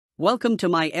Welcome to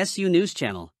my SU News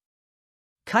channel.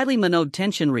 Kylie Minogue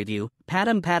Tension review,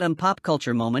 Padam Padam pop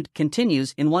culture moment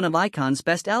continues in one of Icon's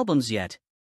best albums yet.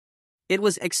 It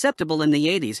was acceptable in the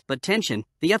 80s, but Tension,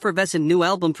 the effervescent new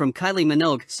album from Kylie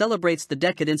Minogue, celebrates the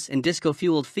decadence and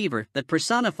disco-fueled fever that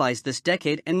personifies this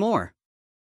decade and more.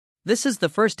 This is the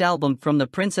first album from the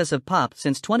Princess of Pop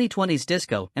since 2020's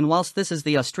Disco, and whilst this is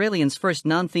the Australian's first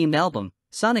non-themed album,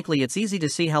 sonically it's easy to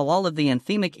see how all of the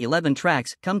anthemic 11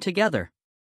 tracks come together.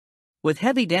 With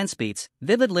heavy dance beats,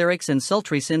 vivid lyrics and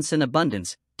sultry synths in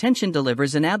abundance, Tension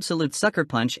delivers an absolute sucker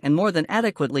punch and more than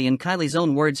adequately, in Kylie's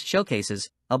own words, showcases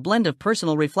a blend of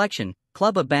personal reflection,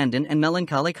 club abandon and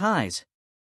melancholic highs.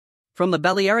 From the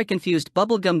Balearic-infused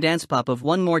bubblegum dance pop of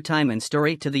One More Time and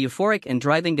Story to the euphoric and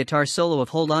driving guitar solo of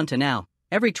Hold On To Now,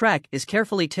 every track is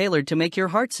carefully tailored to make your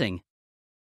heart sing.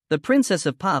 The Princess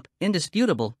of Pop,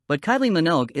 indisputable, but Kylie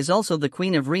Minogue is also the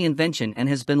queen of reinvention and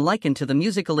has been likened to the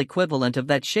musical equivalent of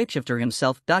that shapeshifter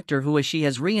himself, Doctor Who, as she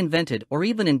has reinvented or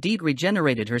even indeed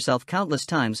regenerated herself countless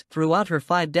times throughout her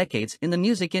 5 decades in the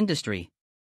music industry.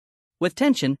 With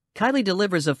Tension, Kylie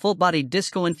delivers a full-bodied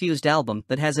disco-infused album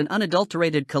that has an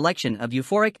unadulterated collection of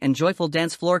euphoric and joyful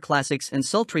dance floor classics and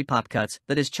sultry pop cuts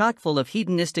that is chock full of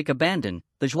hedonistic abandon,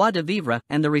 the joie de vivre,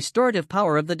 and the restorative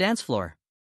power of the dance floor.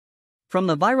 From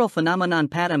the viral phenomenon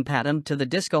Padam Padam to the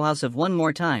disco house of One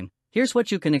More Time, here's what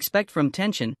you can expect from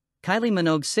Tension, Kylie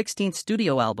Minogue's 16th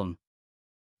studio album.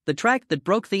 The track that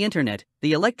broke the internet,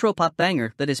 the electropop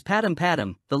banger that is Padam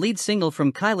Padam, the lead single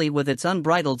from Kylie with its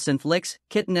unbridled synth licks,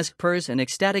 kitten-esque purrs and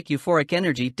ecstatic euphoric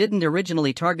energy, didn't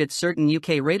originally target certain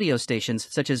UK radio stations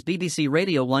such as BBC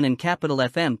Radio 1 and Capital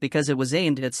FM because it was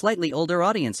aimed at slightly older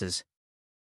audiences.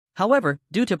 However,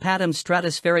 due to Padam's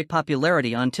stratospheric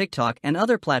popularity on TikTok and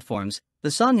other platforms, the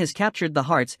song has captured the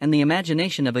hearts and the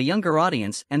imagination of a younger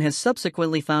audience and has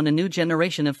subsequently found a new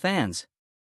generation of fans.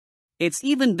 It's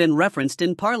even been referenced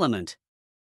in Parliament.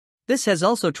 This has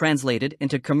also translated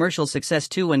into commercial success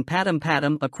too, and Padam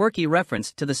Padam, a quirky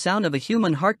reference to the sound of a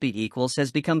human heartbeat,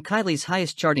 has become Kylie's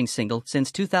highest charting single since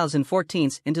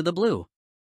 2014's Into the Blue.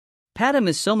 Padam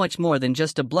is so much more than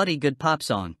just a bloody good pop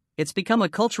song. It's become a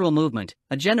cultural movement,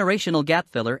 a generational gap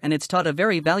filler, and it's taught a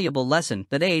very valuable lesson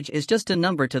that age is just a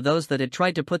number to those that had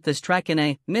tried to put this track in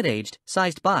a mid-aged,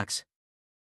 sized box.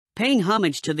 Paying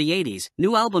homage to the 80s,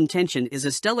 new album Tension is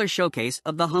a stellar showcase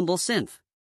of the humble synth.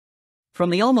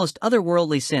 From the almost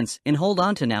otherworldly synths in Hold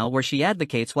On To Now, where she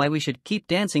advocates why we should keep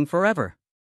dancing forever,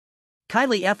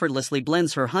 Kylie effortlessly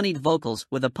blends her honeyed vocals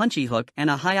with a punchy hook and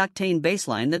a high-octane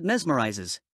bassline that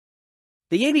mesmerizes.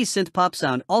 The 80s synth-pop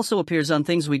sound also appears on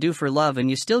Things We Do for Love and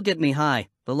You Still Get Me High,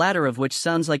 the latter of which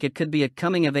sounds like it could be a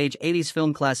coming-of-age 80s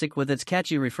film classic with its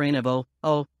catchy refrain of oh,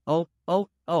 oh, oh, oh,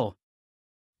 oh.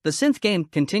 The synth game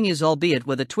continues, albeit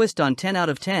with a twist on 10 out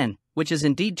of 10, which is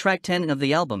indeed track 10 of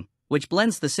the album, which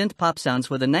blends the synth-pop sounds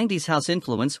with a 90s house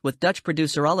influence, with Dutch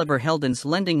producer Oliver Heldens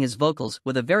lending his vocals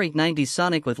with a very 90s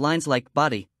sonic with lines like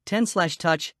body,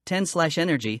 10/touch,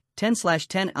 10/energy,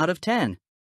 10/10 out of 10.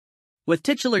 With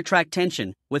titular track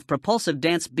Tension, with propulsive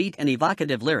dance beat and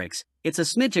evocative lyrics, it's a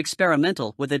smidge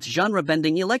experimental with its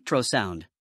genre-bending electro sound.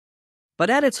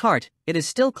 But at its heart, it is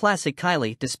still classic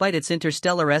Kylie despite its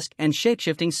interstellar-esque and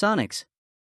shape-shifting sonics.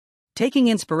 Taking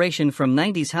inspiration from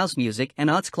 90s house music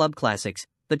and aughts club classics,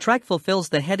 the track fulfills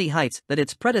the heady heights that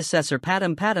its predecessor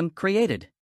Padam Padam created.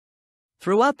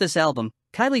 Throughout this album,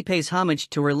 Kylie pays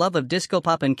homage to her love of disco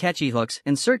pop and catchy hooks,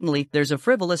 and certainly there's a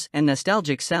frivolous and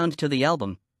nostalgic sound to the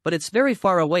album, but it's very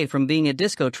far away from being a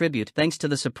disco tribute thanks to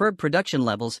the superb production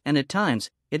levels, and at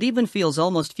times, it even feels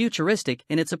almost futuristic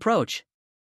in its approach.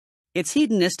 It's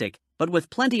hedonistic, but with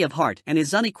plenty of heart, and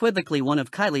is unequivocally one of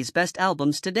Kylie's best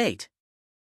albums to date.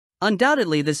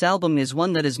 Undoubtedly, this album is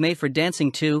one that is made for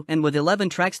dancing too, and with 11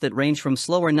 tracks that range from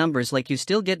slower numbers like You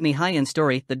Still Get Me High and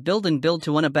Story that build and build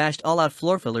to unabashed all-out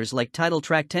floor fillers like title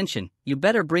track Tension, you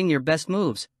better bring your best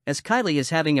moves, as Kylie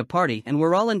is having a party and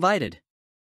we're all invited.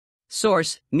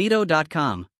 Source,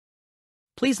 Mito.com.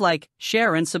 Please like,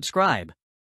 share and subscribe.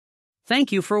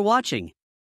 Thank you for watching.